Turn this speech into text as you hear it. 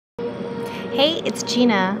Hey, it's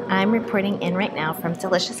Gina. I'm reporting in right now from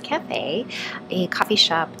Delicious Cafe, a coffee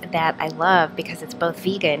shop that I love because it's both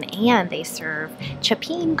vegan and they serve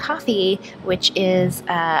Chapin coffee, which is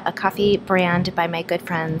a coffee brand by my good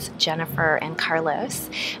friends Jennifer and Carlos,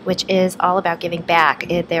 which is all about giving back.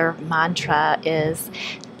 Their mantra is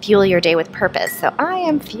fuel your day with purpose. So I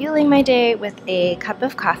am fueling my day with a cup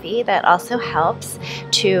of coffee that also helps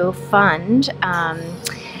to fund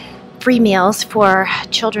free meals for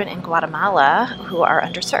children in Guatemala who are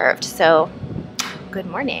underserved. So, good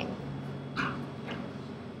morning.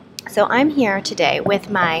 So, I'm here today with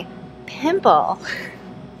my pimple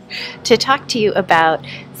to talk to you about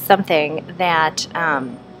something that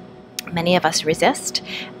many of us resist.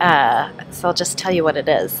 So, I'll just tell you what it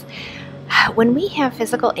is. When we have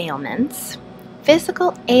physical ailments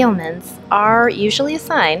are usually a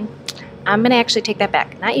sign. I'm going to actually take that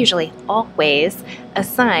back. Not usually, always a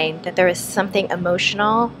sign that there is something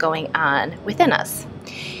emotional going on within us.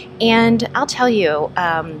 And I'll tell you,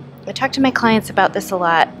 I talk to my clients about this a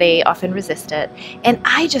lot. They often resist it. And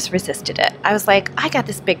I just resisted it. I was like, I got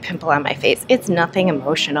this big pimple on my face. It's nothing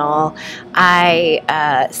emotional.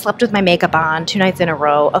 I slept with my makeup on 2 nights in a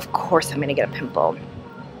row. Of course I'm going to get a pimple.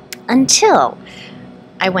 Until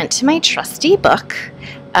I went to my trusty book,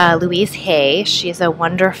 Louise Hay. She's a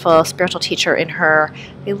wonderful spiritual teacher in her,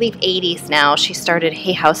 I believe, 80s now. She started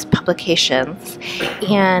Hay House Publications,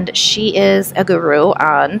 and she is a guru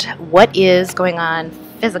on what is going on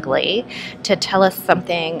physically to tell us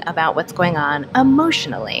something about what's going on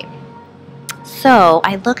emotionally. So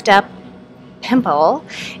I looked up pimple,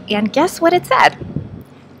 and guess what it said?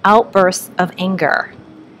 Outbursts of anger.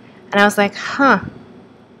 And I was like,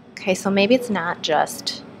 okay, so maybe it's not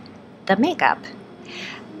just the makeup.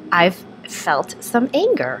 I've felt some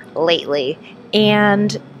anger lately,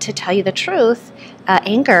 and to tell you the truth,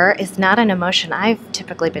 anger is not an emotion I've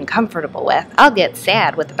typically been comfortable with. I'll get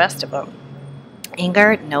sad with the best of them.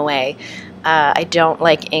 Anger, no way. I don't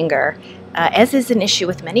like anger, as is an issue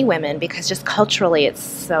with many women because just culturally it's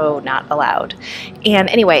so not allowed. And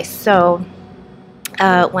anyway, so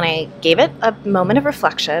when I gave it a moment of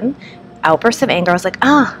reflection, outbursts of anger, I was like,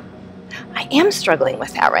 I am struggling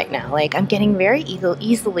with that right now. Like, I'm getting very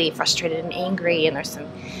easily frustrated and angry, and there's some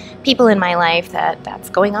people in my life that's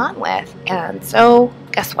going on with. And so,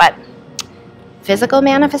 guess what? Physical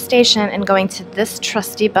manifestation and going to this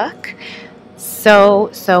trusty book, so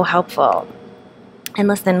helpful. And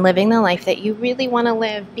listen, living the life that you really want to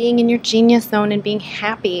live, being in your genius zone and being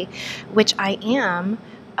happy, which I am,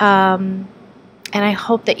 and I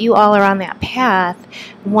hope that you all are on that path.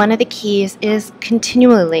 One of the keys is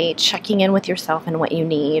continually checking in with yourself and what you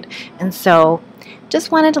need. And so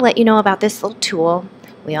just wanted to let you know about this little tool.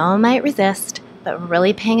 We all might resist, but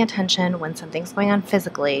really paying attention when something's going on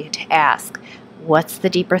physically to ask, what's the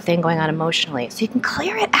deeper thing going on emotionally? So you can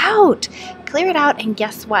clear it out. Clear it out, and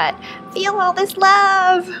guess what? Feel all this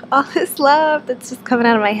love that's just coming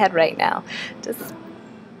out of my head right now. Just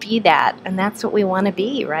be that, and that's what we want to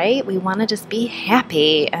be, right? We want to just be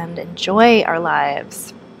happy and enjoy our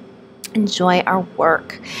lives, enjoy our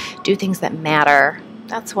work, do things that matter.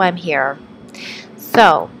 That's why I'm here.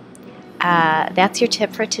 So that's your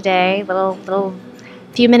tip for today. Little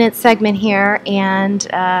few minute segment here, and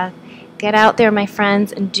get out there, my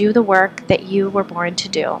friends, and do the work that you were born to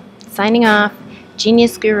do. Signing off,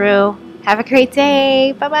 Genius Guru. Have a great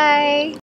day. Bye-bye.